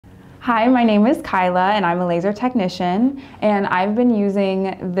Hi, my name is Kyla and I'm a laser technician, and I've been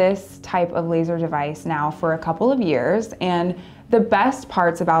using this type of laser device now for a couple of years. And the best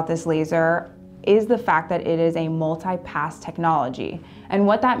parts about this laser is the fact that it is a multi-pass technology. And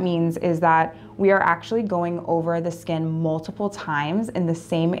what that means is that we are actually going over the skin multiple times in the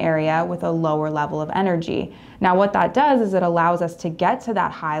same area with a lower level of energy. Now what that does is it allows us to get to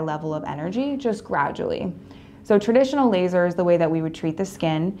that high level of energy just gradually. So traditional lasers, the way that we would treat the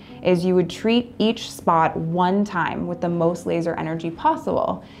skin is you would treat each spot one time with the most laser energy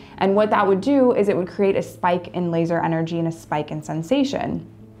possible. And what that would do is it would create a spike in laser energy and a spike in sensation.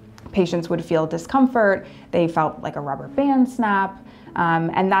 Patients would feel discomfort, they felt like a rubber band snap,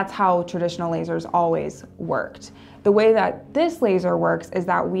 and that's how traditional lasers always worked. The way that this laser works is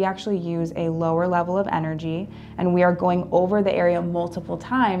that we actually use a lower level of energy and we are going over the area multiple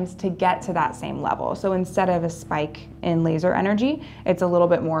times to get to that same level. So instead of a spike in laser energy, it's a little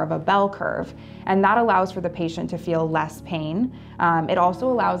bit more of a bell curve. And that allows for the patient to feel less pain. It also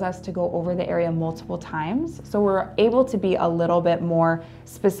allows us to go over the area multiple times. So we're able to be a little bit more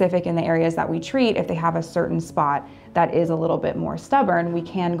specific in the areas that we treat. If they have a certain spot that is a little bit more stubborn, we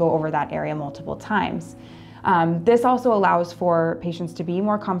can go over that area multiple times. This also allows for patients to be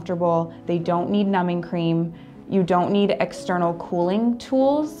more comfortable. They don't need numbing cream. You don't need external cooling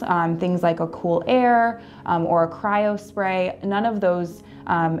tools, things like a cool air or a cryo spray. None of those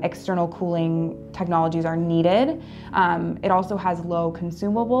external cooling technologies are needed. It also has low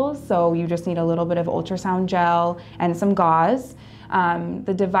consumables, so you just need a little bit of ultrasound gel and some gauze.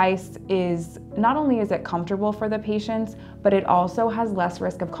 The device is, not only is it comfortable for the patients, but it also has less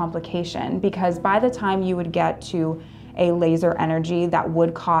risk of complication, because by the time you would get to a laser energy that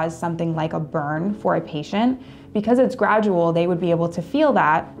would cause something like a burn for a patient, because it's gradual, they would be able to feel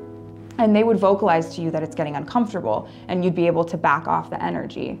that and they would vocalize to you that it's getting uncomfortable, and you'd be able to back off the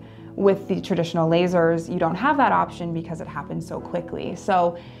energy. With the traditional lasers, you don't have that option because it happens so quickly.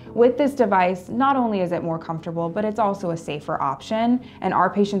 So with this device, not only is it more comfortable, but it's also a safer option, and our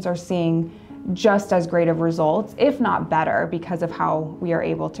patients are seeing just as great of results, if not better, because of how we are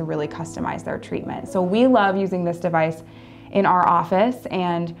able to really customize their treatment. So we love using this device in our office,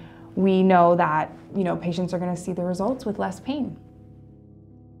 and we know that patients are going to see the results with less pain.